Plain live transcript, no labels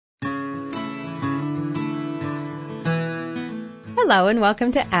Hello and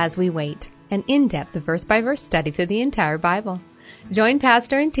welcome to As We Wait, an in-depth verse-by-verse study through the entire Bible. Join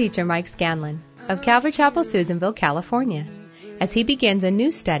pastor and teacher Mike Scanlon of Calvary Chapel, Susanville, California, as he begins a new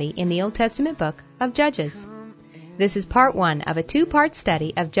study in the Old Testament book of Judges. This is part 1 of a 2-part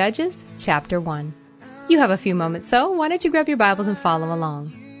study of Judges chapter 1. You have a few moments, so why don't you grab your Bibles and follow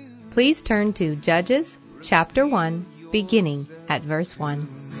along. Please turn to Judges chapter 1, beginning at verse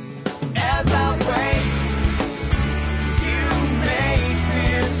 1. As I wait, you make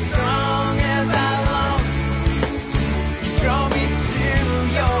me strong as I long. Draw me to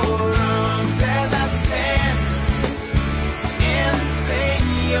your arms as I stand and sing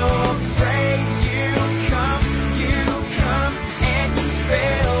your praise. You come, and you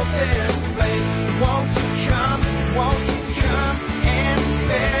fill this place. Won't you come and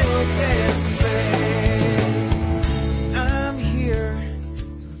fill this place? I'm here.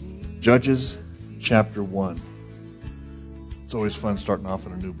 Judges chapter 1. It's always fun starting off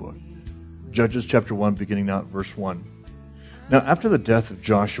in a new book. Judges chapter 1, beginning now at verse 1. Now after the death of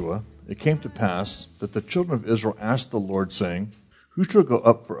Joshua, it came to pass that the children of Israel asked the Lord, saying, Who shall go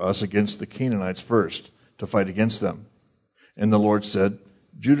up for us against the Canaanites first, to fight against them? And the Lord said,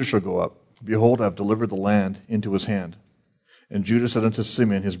 Judah shall go up. Behold, I have delivered the land into his hand. And Judah said unto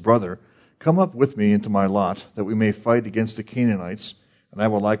Simeon his brother, Come up with me into my lot, that we may fight against the Canaanites, and I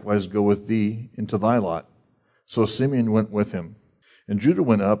will likewise go with thee into thy lot. So Simeon went with him. And Judah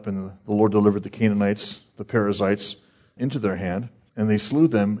went up, and the Lord delivered the Canaanites, the Perizzites, into their hand, and they slew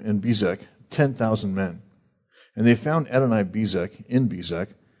them in Bezek, 10,000 men. And they found Adoni-Bezek in Bezek,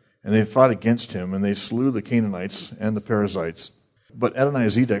 and they fought against him, and they slew the Canaanites and the Perizzites. But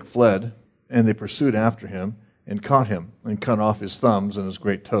Adoni-Zedek fled, and they pursued after him, and caught him, and cut off his thumbs and his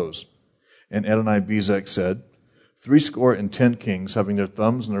great toes. And Adoni-Bezek said, 70 kings, having their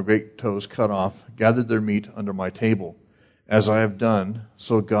thumbs and their great toes cut off, gathered their meat under my table. As I have done,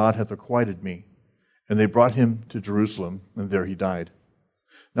 so God hath requited me. And they brought him to Jerusalem, and there he died.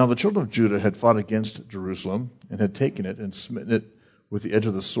 Now the children of Judah had fought against Jerusalem, and had taken it, and smitten it with the edge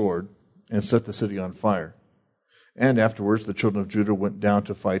of the sword, and set the city on fire. And afterwards the children of Judah went down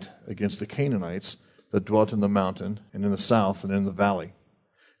to fight against the Canaanites that dwelt in the mountain, and in the south, and in the valley.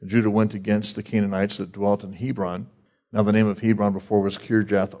 And Judah went against the Canaanites that dwelt in Hebron. Now the name of Hebron before was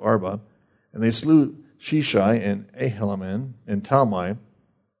Kirjath Arba. And they slew Sheshai and Ahilaman and Talmai.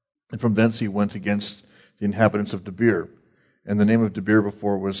 And from thence he went against the inhabitants of Debir. And the name of Debir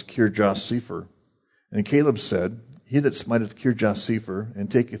before was Kirjath-Sepher. And Caleb said, He that smiteth Kirjath-Sepher and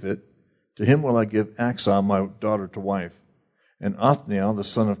taketh it, to him will I give Achsah my daughter to wife. And Othniel, the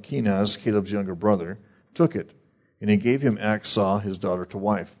son of Kenaz, Caleb's younger brother, took it. And he gave him Achsah his daughter to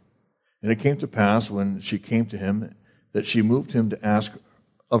wife. And it came to pass, when she came to him, that she moved him to ask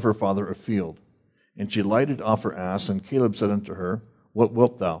of her father a field. And she lighted off her ass, and Caleb said unto her, What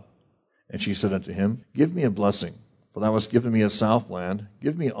wilt thou? And she said unto him, Give me a blessing, for thou hast given me a south land.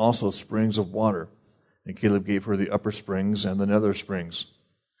 Give me also springs of water. And Caleb gave her the upper springs and the nether springs.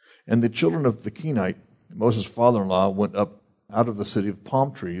 And the children of the Kenite, Moses' father-in-law, went up out of the city of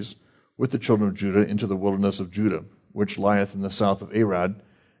palm trees, with the children of Judah into the wilderness of Judah, which lieth in the south of Arad,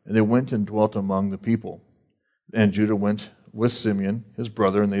 and they went and dwelt among the people. And Judah went with Simeon, his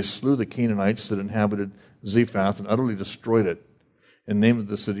brother, and they slew the Canaanites that inhabited Zephath, and utterly destroyed it. And the name of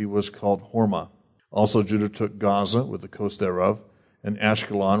the city was called Hormah. Also Judah took Gaza with the coast thereof, and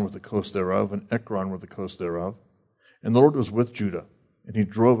Ashkelon with the coast thereof, and Ekron with the coast thereof. And the Lord was with Judah, and he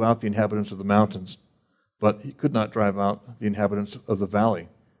drove out the inhabitants of the mountains, but he could not drive out the inhabitants of the valley,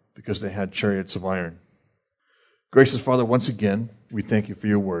 because they had chariots of iron. Gracious Father, once again, we thank you for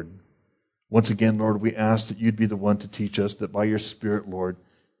your word. Once again, Lord, we ask that you'd be the one to teach us, that by your Spirit, Lord,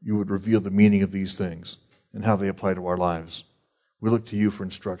 you would reveal the meaning of these things and how they apply to our lives. We look to you for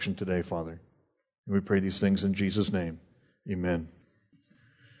instruction today, Father, and we pray these things in Jesus' name. Amen.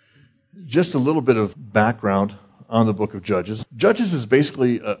 Just a little bit of background on the book of Judges. Judges is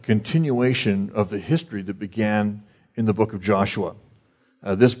basically a continuation of the history that began in the book of Joshua.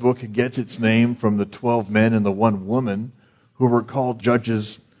 This book gets its name from the 12 men and the one woman who were called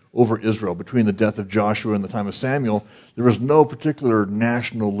judges over Israel. Between the death of Joshua and the time of Samuel, there was no particular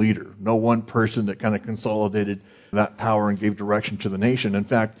national leader, no one person that kind of consolidated that power and gave direction to the nation. In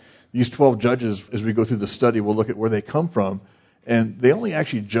fact, these 12 judges, as we go through the study, we'll look at where they come from, and they only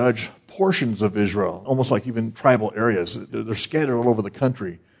actually judge portions of Israel, almost like even tribal areas. They're scattered all over the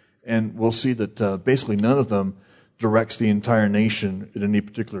country, and we'll see that basically none of them directs the entire nation at any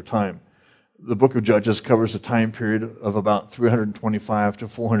particular time. The book of Judges covers a time period of about 325 to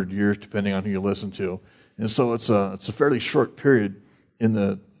 400 years, depending on who you listen to. And so it's a fairly short period in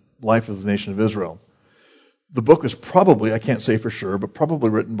the life of the nation of Israel. The book was probably, I can't say for sure, but probably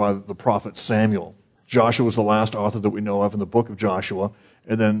written by the prophet Samuel. Joshua was the last author that we know of in the book of Joshua.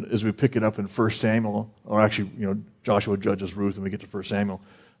 And then as we pick it up in 1 Samuel, or actually, Joshua judges Ruth and we get to 1 Samuel,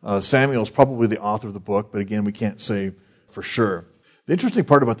 Samuel is probably the author of the book, but again, we can't say for sure. The interesting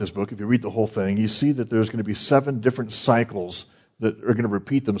part about this book, if you read the whole thing, you see that there's going to be 7 different cycles that are going to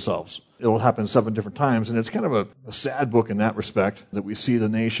repeat themselves. It'll happen 7 different times, and it's kind of a sad book in that respect, that we see the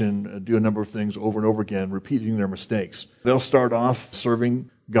nation do a number of things over and over again, repeating their mistakes. They'll start off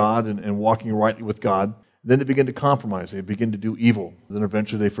serving God and walking rightly with God. Then they begin to compromise. They begin to do evil. Then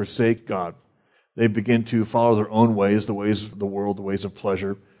eventually they forsake God. They begin to follow their own ways, the ways of the world, the ways of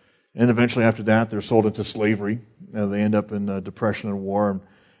pleasure. And eventually after that, they're sold into slavery. They end up in depression and war.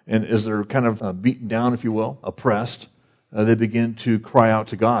 And as they're kind of beaten down, if you will, oppressed, they begin to cry out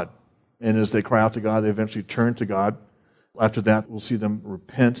to God. And as they cry out to God, they eventually turn to God. After that, we'll see them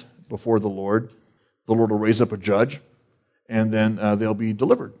repent before the Lord. The Lord will raise up a judge, and then they'll be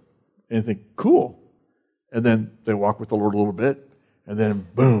delivered. And you think, cool. And then they walk with the Lord a little bit, and then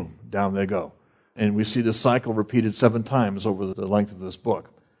boom, down they go. And we see this cycle repeated 7 times over the length of this book.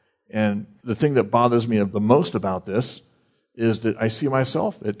 And the thing that bothers me the most about this is that I see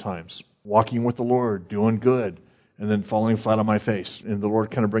myself at times walking with the Lord, doing good, and then falling flat on my face, and the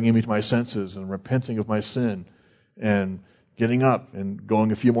Lord kind of bringing me to my senses and repenting of my sin and getting up and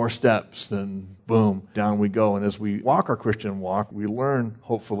going a few more steps, then boom, down we go. And as we walk our Christian walk, we learn,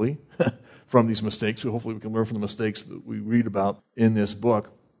 hopefully, from these mistakes. Hopefully we can learn from the mistakes that we read about in this book.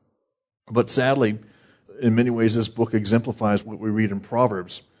 But sadly, in many ways, this book exemplifies what we read in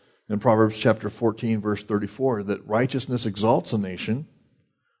Proverbs. In Proverbs chapter 14, verse 34, that righteousness exalts a nation,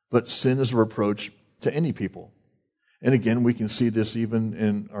 but sin is a reproach to any people. And again, we can see this even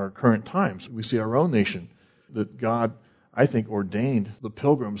in our current times. We see our own nation, that God, I think, ordained the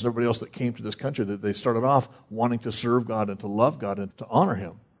pilgrims and everybody else that came to this country, that they started off wanting to serve God and to love God and to honor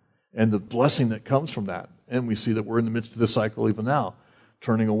Him, and the blessing that comes from that. And we see that we're in the midst of this cycle even now,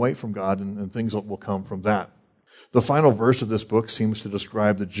 turning away from God, and things will come from that. The final verse of this book seems to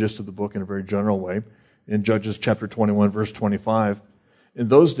describe the gist of the book in a very general way. In Judges chapter 21, verse 25, in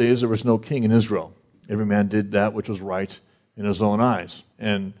those days there was no king in Israel. Every man did that which was right in his own eyes.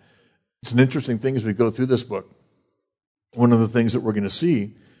 And it's an interesting thing as we go through this book. One of the things that we're going to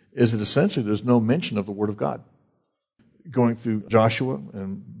see is that essentially there's no mention of the Word of God. Going through Joshua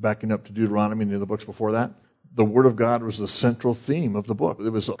and backing up to Deuteronomy and the other books before that, the Word of God was the central theme of the book. It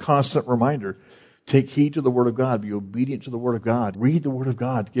was a constant reminder. Take heed to the Word of God. Be obedient to the Word of God. Read the Word of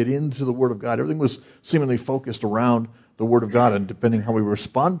God. Get into the Word of God. Everything was seemingly focused around the Word of God, and depending how we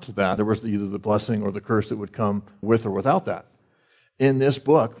respond to that, there was either the blessing or the curse that would come with or without that. In this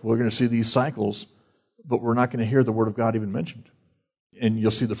book, we're going to see these cycles, but we're not going to hear the Word of God even mentioned. And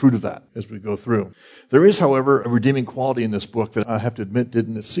you'll see the fruit of that as we go through. There is, however, a redeeming quality in this book that I have to admit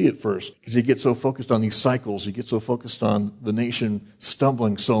didn't see at first, because you get so focused on these cycles, you get so focused on the nation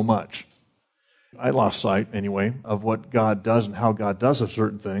stumbling so much. I lost sight, anyway, of what God does and how God does a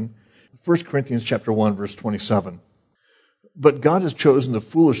certain thing. 1 Corinthians chapter 1, verse 27. But God has chosen the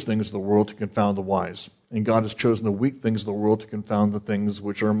foolish things of the world to confound the wise, and God has chosen the weak things of the world to confound the things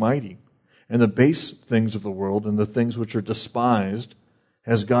which are mighty. And the base things of the world and the things which are despised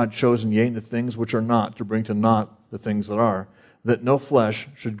has God chosen, yea, and the things which are not, to bring to naught the things that are, that no flesh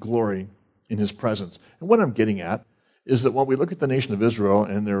should glory in His presence. And what I'm getting at is that when we look at the nation of Israel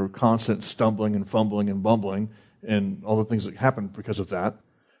and their constant stumbling and fumbling and bumbling and all the things that happen because of that,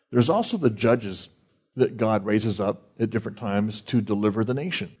 there's also the judges that God raises up at different times to deliver the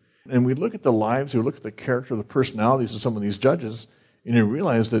nation. And we look at the lives, we look at the character, the personalities of some of these judges, and you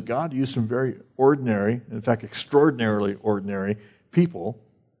realize that God used some very ordinary, in fact extraordinarily ordinary people.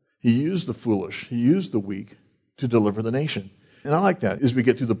 He used the foolish, He used the weak to deliver the nation. And I like that. As we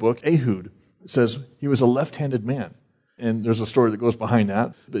get through the book, Ehud says he was a left-handed man. And there's a story that goes behind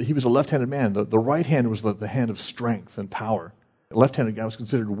that. But he was a left-handed man. The right hand was the hand of strength and power. A left-handed guy was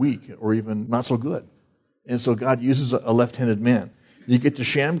considered weak or even not so good. And so God uses a left-handed man. You get to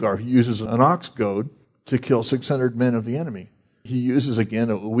Shamgar, who uses an ox goad to kill 600 men of the enemy. He uses, again,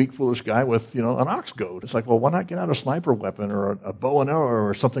 a weak, foolish guy with, an ox goad. It's like, well, why not get out a sniper weapon or a bow and arrow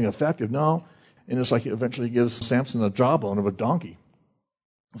or something effective? No. And it's like he eventually gives Samson a jawbone of a donkey.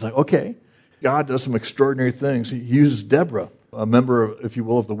 It's like, okay. God does some extraordinary things. He uses Deborah, a member, if you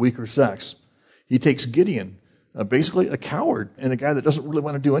will, of the weaker sex. He takes Gideon, basically a coward and a guy that doesn't really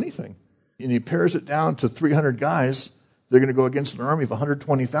want to do anything. And he pares it down to 300 guys. They're going to go against an army of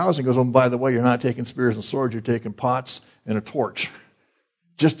 120,000. He goes, oh, by the way, you're not taking spears and swords. You're taking pots and a torch.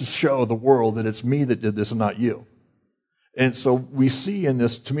 Just to show the world that it's me that did this and not you. And so we see in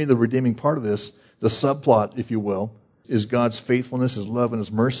this, to me, the redeeming part of this, The subplot, if you will, is God's faithfulness, His love, and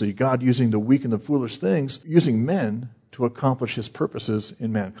His mercy. God using the weak and the foolish things, using men to accomplish His purposes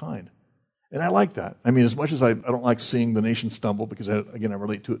in mankind. And I like that. I mean, as much as I don't like seeing the nation stumble, because, I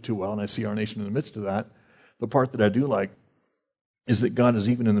relate to it too well, and I see our nation in the midst of that, the part that I do like is that God is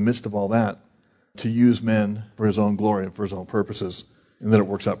even in the midst of all that to use men for His own glory and for His own purposes, and that it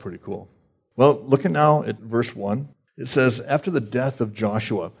works out pretty cool. Well, looking now at verse 1, it says, after the death of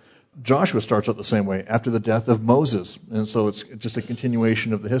Joshua starts out the same way, after the death of Moses, and so it's just a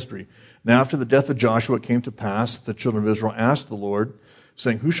continuation of the history. Now, after the death of Joshua, it came to pass that the children of Israel asked the Lord,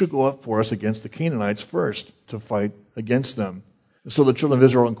 saying, who should go up for us against the Canaanites first to fight against them? So the children of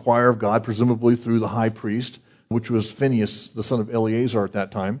Israel inquire of God, presumably through the high priest, which was Phinehas, the son of Eleazar at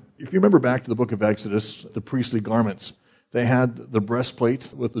that time. If you remember back to the book of Exodus, the priestly garments, they had the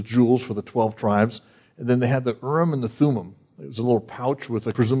breastplate with the jewels for the 12 tribes, and then they had the Urim and the Thummim. It was a little pouch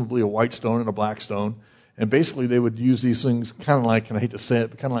with presumably a white stone and a black stone, and basically they would use these things kind of like, and I hate to say it,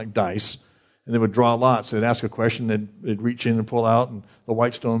 but kind of like dice, and they would draw lots. They'd ask a question, they'd reach in and pull out, and the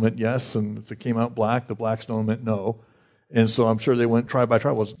white stone meant yes, and if it came out black, the black stone meant no. And so I'm sure they went tribe by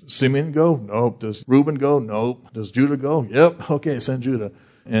tribe. Does Simeon go? Nope. Does Reuben go? Nope. Does Judah go? Yep. Okay, send Judah.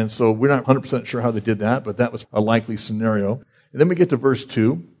 And so we're not 100% sure how they did that, but that was a likely scenario. And then we get to verse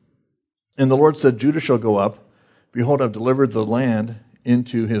 2. And the Lord said, Judah shall go up. Behold, I've delivered the land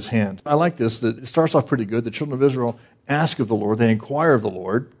into his hand. I like this, that it starts off pretty good. The children of Israel ask of the Lord. They inquire of the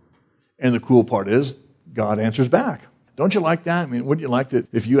Lord. And the cool part is, God answers back. Don't you like that? I mean, wouldn't you like that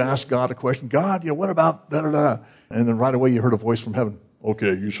if you asked God a question, God, what about da-da-da? And then right away you heard a voice from heaven,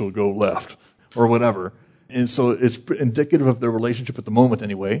 okay, you shall go left, or whatever. And so it's indicative of their relationship at the moment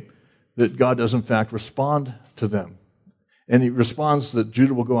anyway, that God does in fact respond to them. And He responds that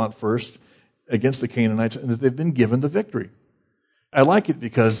Judah will go out first against the Canaanites and that they've been given the victory. I like it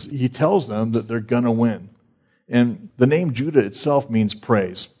because He tells them that they're going to win. And the name Judah itself means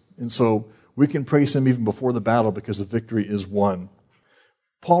praise. And so we can praise Him even before the battle because the victory is won.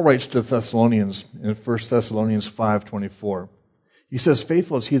 Paul writes to Thessalonians in 1 Thessalonians 5:24. He says,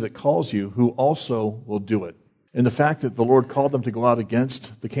 faithful is He that calls you, who also will do it. And the fact that the Lord called them to go out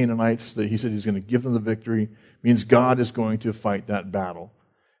against the Canaanites, that He said He's going to give them the victory, means God is going to fight that battle.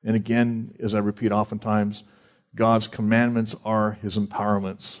 And again, as I repeat oftentimes, God's commandments are His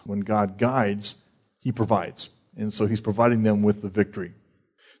empowerments. When God guides, He provides. And so He's providing them with the victory.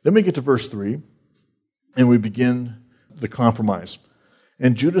 Then we get to verse 3, and we begin the compromise.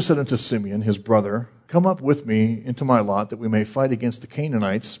 And Judah said unto Simeon, his brother, come up with me into my lot, that we may fight against the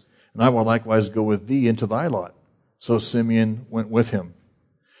Canaanites, and I will likewise go with thee into thy lot. So Simeon went with him.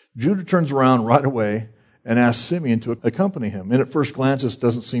 Judah turns around right away and asks Simeon to accompany him. And at first glance, this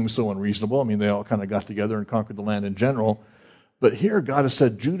doesn't seem so unreasonable. I mean, they all kind of got together and conquered the land in general. But here God has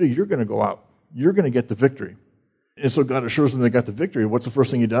said, Judah, you're going to go out. You're going to get the victory. And so God assures them they got the victory. What's the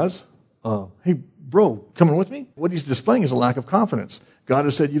first thing He does? Hey, bro, coming with me? What He's displaying is a lack of confidence. God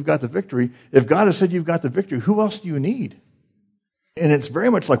has said you've got the victory. If God has said you've got the victory, who else do you need? And it's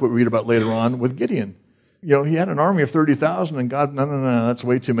very much like what we read about later on with Gideon. He had an army of 30,000, and God, no, that's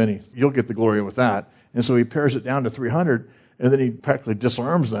way too many. You'll get the glory with that. And so He pares it down to 300, and then He practically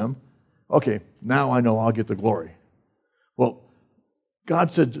disarms them. Okay, now I know I'll get the glory. Well,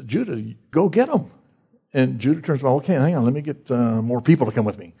 God said to Judah, go get them. And Judah turns around, okay, hang on, let me get more people to come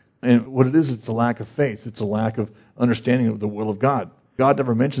with me. And what it is, it's a lack of faith. It's a lack of understanding of the will of God. God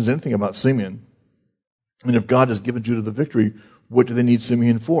never mentions anything about Simeon. And if God has given Judah the victory, what do they need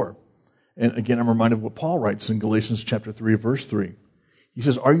Simeon for? And again, I'm reminded of what Paul writes in Galatians chapter 3, verse 3. He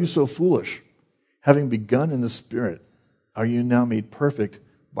says, are you so foolish? Having begun in the Spirit, are you now made perfect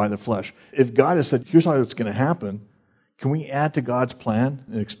by the flesh? If God has said, here's how it's going to happen, can we add to God's plan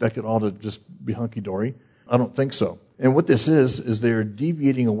and expect it all to just be hunky-dory? I don't think so. And what this is they're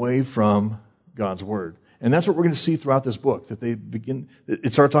deviating away from God's Word. And that's what we're going to see throughout this book, that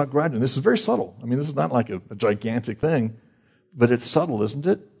it starts out gradually. This is very subtle. I mean, this is not like a gigantic thing, but it's subtle, isn't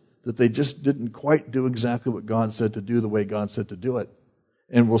it? That they just didn't quite do exactly what God said to do the way God said to do it.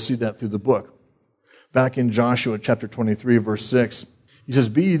 And we'll see that through the book. Back in Joshua chapter 23, verse 6, he says,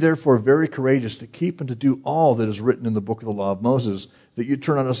 be ye therefore very courageous to keep and to do all that is written in the book of the law of Moses, that you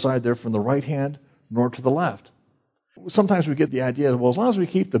turn not aside there from the right hand nor to the left. Sometimes we get the idea, well, as long as we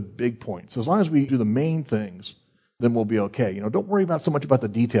keep the big points, as long as we do the main things, then we'll be okay. Don't worry about so much about the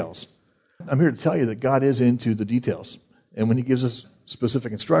details. I'm here to tell you that God is into the details. And when He gives us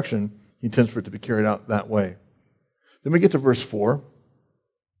specific instruction, He intends for it to be carried out that way. Then we get to verse 4.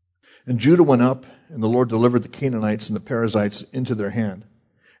 And Judah went up, and the Lord delivered the Canaanites and the Perizzites into their hand.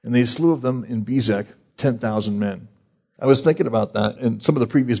 And they slew of them in Bezek 10,000 men. I was thinking about that. In some of the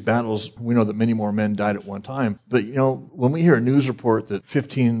previous battles, we know that many more men died at one time. But, when we hear a news report that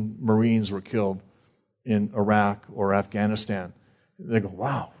 15 Marines were killed in Iraq or Afghanistan, they go,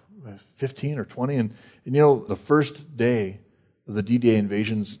 wow, 15 or 20? And the first day of the D-Day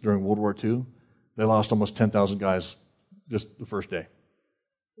invasions during World War II, they lost almost 10,000 guys just the first day.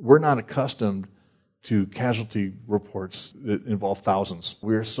 We're not accustomed to casualty reports that involve thousands.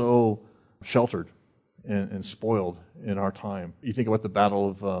 We're so sheltered and spoiled in our time. You think about the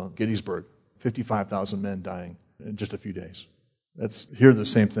Battle of Gettysburg, 55,000 men dying in just a few days. That's here the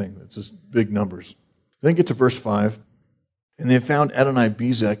same thing. It's just big numbers. Then get to verse 5. And they found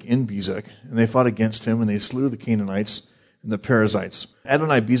Adoni-Bezek in Bezek, and they fought against him, and they slew the Canaanites and the Perizzites.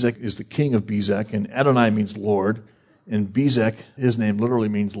 Adoni-Bezek is the king of Bezek, and Adonai means Lord, and Bezek, his name literally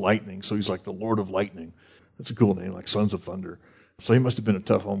means lightning, so he's like the Lord of Lightning. That's a cool name, like Sons of Thunder. So he must have been a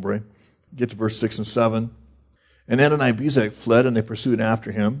tough hombre. Get to verse 6 and 7. And Adoni-Bezek fled, and they pursued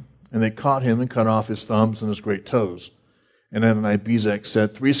after him, and they caught him and cut off his thumbs and his great toes. And Adoni-Bezek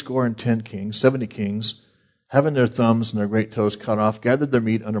said, 70 kings, 70 kings, having their thumbs and their great toes cut off, gathered their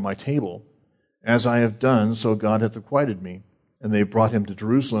meat under my table. As I have done, so God hath requited me. And they brought him to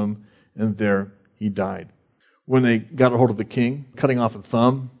Jerusalem, and there he died. When they got a hold of the king, cutting off a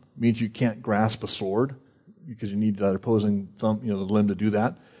thumb means you can't grasp a sword because you need that opposing thumb, the limb to do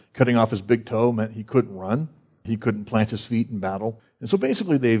that. Cutting off his big toe meant he couldn't run. He couldn't plant his feet in battle. And so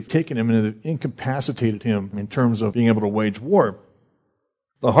basically they've taken him and incapacitated him in terms of being able to wage war.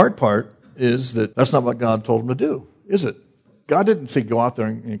 The hard part is that that's not what God told him to do, is it? God didn't say go out there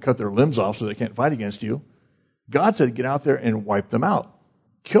and cut their limbs off so they can't fight against you. God said get out there and wipe them out.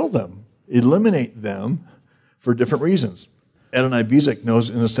 Kill them. Eliminate them for different reasons. Adoni-Bezek knows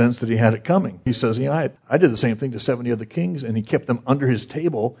in a sense that he had it coming. He says, I did the same thing to 70 other kings, and he kept them under his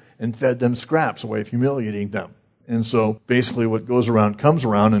table and fed them scraps, a way of humiliating them. And so basically what goes around comes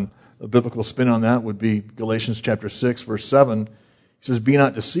around, and a biblical spin on that would be Galatians chapter 6, verse 7. He says, be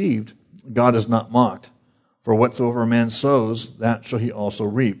not deceived, God is not mocked. For whatsoever a man sows, that shall he also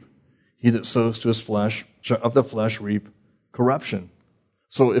reap. He that sows to his flesh shall of the flesh reap corruption.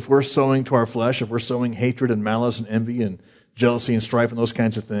 So if we're sowing to our flesh, if we're sowing hatred and malice and envy and jealousy and strife and those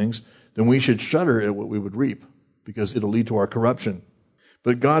kinds of things, then we should shudder at what we would reap, because it'll lead to our corruption.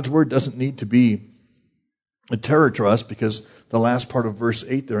 But God's word doesn't need to be a terror to us, because the last part of verse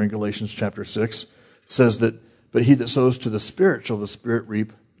 8 there in Galatians chapter 6 says that, but he that sows to the Spirit shall the Spirit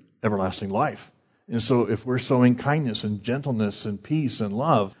reap everlasting life. And so if we're sowing kindness and gentleness and peace and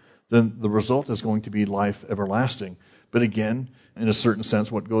love, then the result is going to be life everlasting. But again, in a certain sense,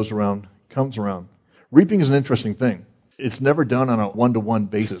 what goes around comes around. Reaping is an interesting thing. It's never done on a one-to-one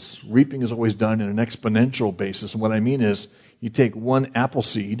basis. Reaping is always done in an exponential basis. And what I mean is, you take one apple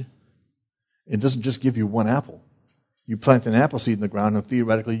seed, it doesn't just give you one apple. You plant an apple seed in the ground, and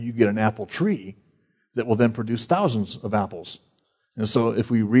theoretically you get an apple tree that will then produce thousands of apples. And so if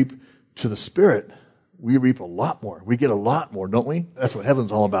we reap to the Spirit, we reap a lot more. We get a lot more, don't we? That's what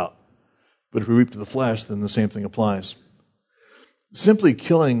heaven's all about. But if we reap to the flesh, then the same thing applies. Simply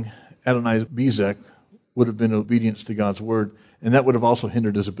killing Adoni-Bezek would have been obedience to God's word, and that would have also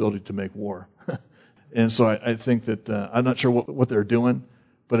hindered his ability to make war. And so I think that, I'm not sure what they're doing,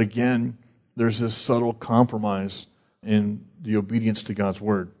 but again, there's this subtle compromise in the obedience to God's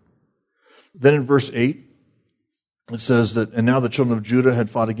word. Then in verse 8, it says that, and now the children of Judah had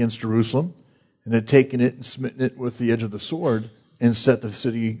fought against Jerusalem, and had taken it and smitten it with the edge of the sword, and set the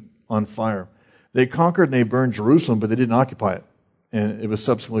city on fire. They conquered and they burned Jerusalem, but they didn't occupy it. And it was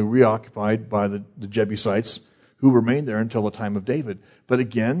subsequently reoccupied by the Jebusites, who remained there until the time of David. But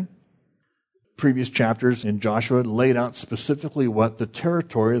again, previous chapters in Joshua laid out specifically what the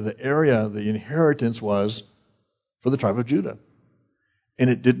territory, the area, the inheritance was for the tribe of Judah. And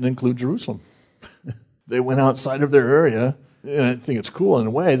it didn't include Jerusalem. They went outside of their area. And I think it's cool in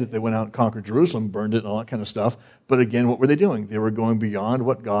a way that they went out and conquered Jerusalem, burned it, and all that kind of stuff. But again, what were they doing? They were going beyond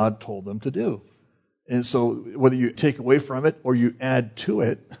what God told them to do. And so whether you take away from it or you add to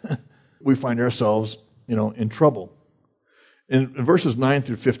it, we find ourselves, in trouble. In verses 9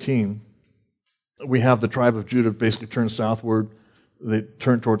 through 15, we have the tribe of Judah basically turn southward. They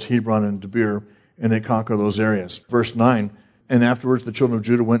turn towards Hebron and Debir, and they conquer those areas. Verse 9, and afterwards the children of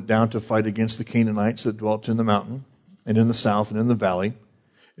Judah went down to fight against the Canaanites that dwelt in the mountain, and in the south and in the valley.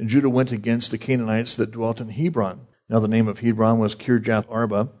 And Judah went against the Canaanites that dwelt in Hebron. Now the name of Hebron was Kirjath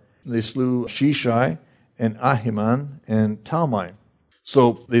Arba. They slew Shishai and Ahiman and Talmai.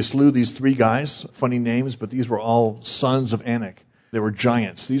 So they slew these three guys, funny names, but these were all sons of Anak. They were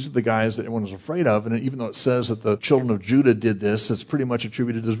giants. These are the guys that everyone was afraid of. And even though it says that the children of Judah did this, it's pretty much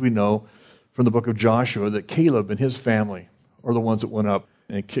attributed, as we know, from the book of Joshua that Caleb and his family are the ones that went up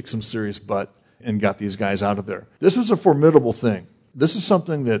and kicked some serious butt and got these guys out of there. This was a formidable thing. This is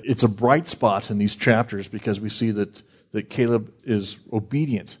something that it's a bright spot in these chapters because we see that Caleb is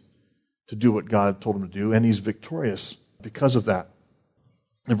obedient to do what God told him to do, and he's victorious because of that.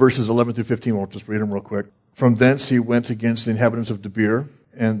 In verses 11 through 15, we'll just read them real quick. From thence he went against the inhabitants of Debir,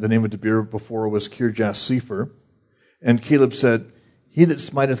 and the name of Debir before was Kirjath-Sepher. And Caleb said, He that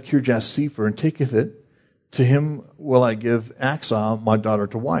smiteth Kirjath-Sepher and taketh it, to him will I give Achsah my daughter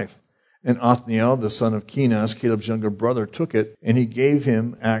to wife. And Othniel, the son of Kenaz, Caleb's younger brother, took it, and he gave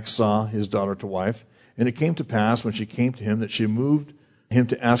him Achsah his daughter to wife. And it came to pass, when she came to him, that she moved him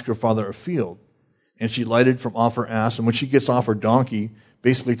to ask her father a field. And she lighted from off her ass, and when she gets off her donkey,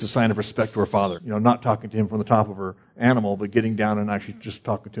 basically it's a sign of respect to her father. Not talking to him from the top of her animal, but getting down and actually just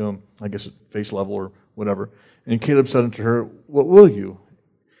talking to him, I guess at face level or whatever. And Caleb said unto her, What will you?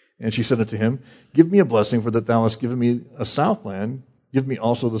 And she said unto him, Give me a blessing, for that thou hast given me a southland. Give me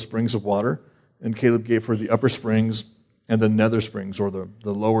also the springs of water. And Caleb gave her the upper springs and the nether springs, or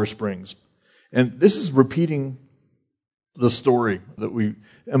the lower springs. And this is repeating the story that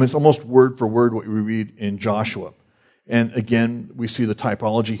it's almost word for word what we read in Joshua. And again, we see the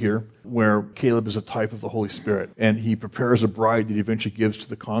typology here, where Caleb is a type of the Holy Spirit, and he prepares a bride that he eventually gives to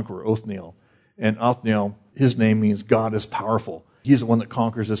the conqueror, Othniel. And Othniel, his name means God is powerful. He's the one that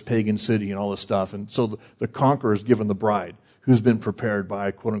conquers this pagan city and all this stuff. And so the conqueror is given the bride, who's been prepared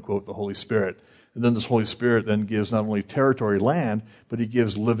by, quote-unquote, the Holy Spirit. And then this Holy Spirit then gives not only territory, land, but he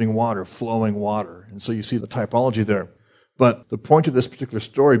gives living water, flowing water. And so you see the typology there. But the point of this particular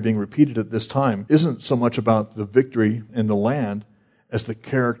story being repeated at this time isn't so much about the victory in the land as the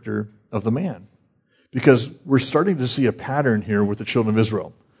character of the man. Because we're starting to see a pattern here with the children of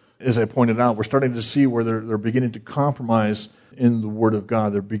Israel. As I pointed out, we're starting to see where they're beginning to compromise in the Word of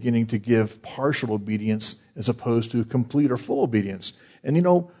God. They're beginning to give partial obedience as opposed to complete or full obedience.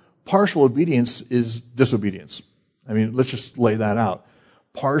 And partial obedience is disobedience. Let's just lay that out.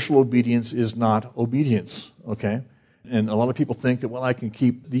 Partial obedience is not obedience, okay? And a lot of people think that, I can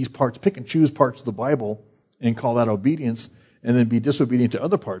keep these parts, pick and choose parts of the Bible and call that obedience, and then be disobedient to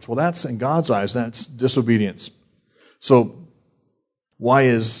other parts. Well, that's, in God's eyes, that's disobedience. So why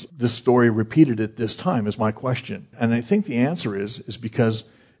is this story repeated at this time is my question. And I think the answer is because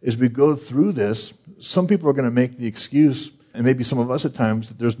as we go through this, some people are going to make the excuse, and maybe some of us at times,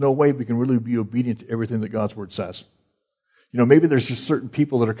 that there's no way we can really be obedient to everything that God's Word says. Maybe there's just certain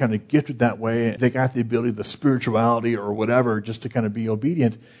people that are kind of gifted that way. They got the ability, the spirituality or whatever, just to kind of be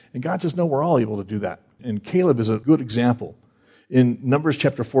obedient. And God says, no, we're all able to do that. And Caleb is a good example. In Numbers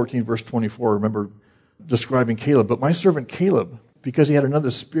chapter 14, verse 24, remember describing Caleb. But my servant Caleb, because he had another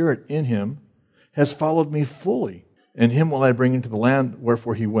spirit in him, has followed me fully. And him will I bring into the land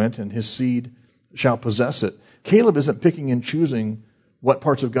wherefore he went, and his seed shall possess it. Caleb isn't picking and choosing what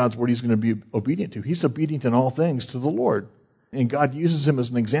parts of God's Word he's going to be obedient to. He's obedient in all things to the Lord. And God uses him as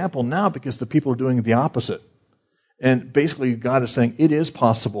an example now because the people are doing the opposite. And basically God is saying it is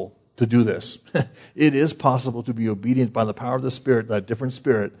possible to do this. It is possible to be obedient by the power of the Spirit, that different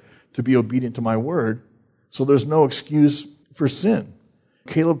Spirit, to be obedient to my Word. So there's no excuse for sin.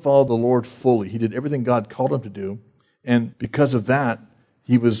 Caleb followed the Lord fully. He did everything God called him to do. And because of that,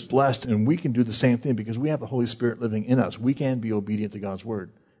 he was blessed. And we can do the same thing because we have the Holy Spirit living in us. We can be obedient to God's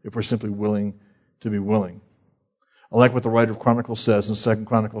Word if we're simply willing to be willing. I like what the writer of Chronicles says in 2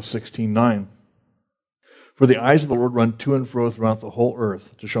 Chronicles 16:9. For the eyes of the Lord run to and fro throughout the whole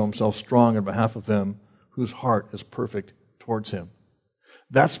earth to show himself strong on behalf of them whose heart is perfect towards him.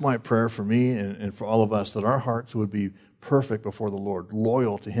 That's my prayer for me and for all of us, that our hearts would be perfect before the Lord,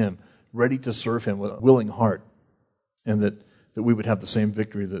 loyal to him, ready to serve him with a willing heart, and that we would have the same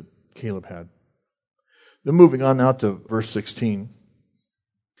victory that Caleb had. Then moving on now to verse 16.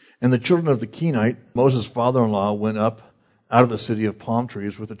 And the children of the Kenite, Moses' father-in-law, went up out of the city of palm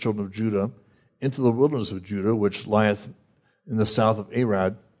trees with the children of Judah into the wilderness of Judah, which lieth in the south of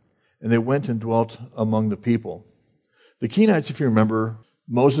Arad, and they went and dwelt among the people. The Kenites, if you remember,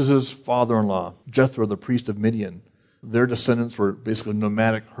 Moses' father-in-law, Jethro, the priest of Midian, their descendants were basically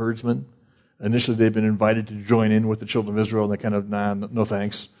nomadic herdsmen. Initially, they'd been invited to join in with the children of Israel, and they kind of, no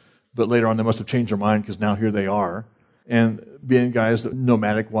thanks. But later on, they must have changed their mind because now here they are. And being guys that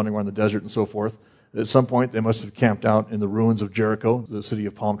nomadic, wandering around the desert and so forth, at some point they must have camped out in the ruins of Jericho, the city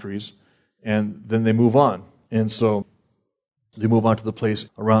of palm trees, and then they move on. And so they move on to the place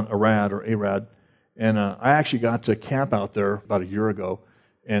around Arad. And I actually got to camp out there about a year ago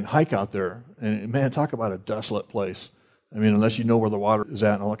and hike out there. And man, talk about a desolate place. Unless you know where the water is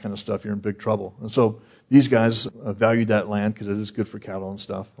at and all that kind of stuff, you're in big trouble. And so these guys valued that land because it is good for cattle and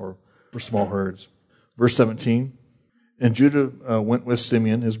stuff, or for small herds. Verse 17, and Judah went with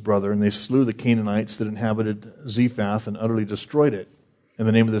Simeon, his brother, and they slew the Canaanites that inhabited Zephath and utterly destroyed it. And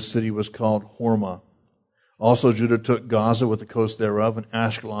the name of the city was called Hormah. Also Judah took Gaza with the coast thereof, and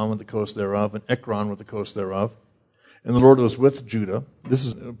Ashkelon with the coast thereof, and Ekron with the coast thereof. And the Lord was with Judah. This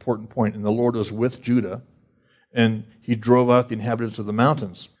is an important point. And the Lord was with Judah, and he drove out the inhabitants of the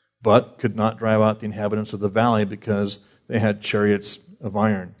mountains, but could not drive out the inhabitants of the valley because they had chariots of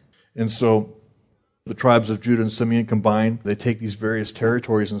iron. And so the tribes of Judah and Simeon combine. They take these various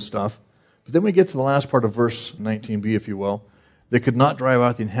territories and stuff. But then we get to the last part of verse 19b, if you will. They could not drive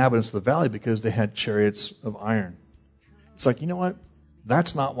out the inhabitants of the valley because they had chariots of iron. It's like, you know what?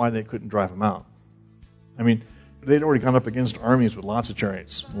 That's not why they couldn't drive them out. I mean, they'd already gone up against armies with lots of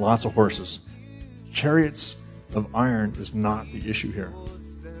chariots, lots of horses. Chariots of iron is not the issue here.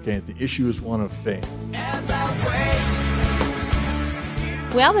 Okay, the issue is one of faith.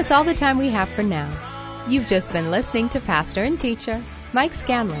 Well, that's all the time we have for now. You've just been listening to pastor and teacher Mike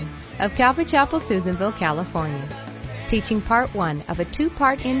Scanlon of Calvary Chapel, Susanville, California, teaching part 1 of a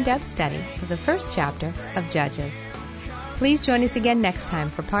 2-part in-depth study of the first chapter of Judges. Please join us again next time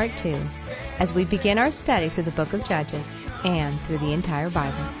for part 2 as we begin our study through the book of Judges and through the entire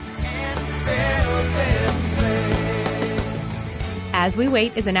Bible. As We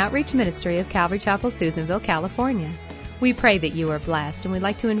Wait is an outreach ministry of Calvary Chapel, Susanville, California. We pray that you are blessed, and we'd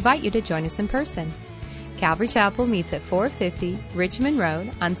like to invite you to join us in person. Calvary Chapel meets at 450 Richmond Road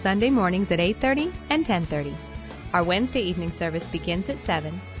on Sunday mornings at 8:30 and 10:30. Our Wednesday evening service begins at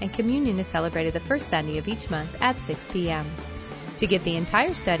 7, and communion is celebrated the first Sunday of each month at 6 p.m. To get the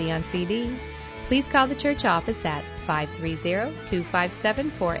entire study on CD, please call the church office at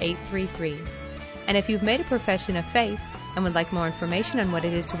 530-257-4833. And if you've made a profession of faith and would like more information on what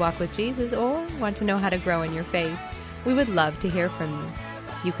it is to walk with Jesus or want to know how to grow in your faith, we would love to hear from you.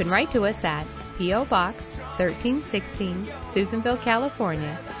 You can write to us at P.O. Box 1316, Susanville,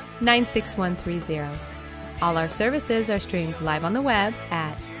 California, 96130. All our services are streamed live on the web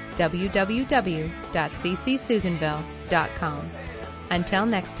at www.ccsusanville.com. Until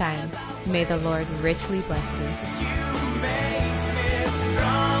next time, may the Lord richly bless you. You make me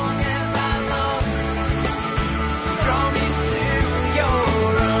strong.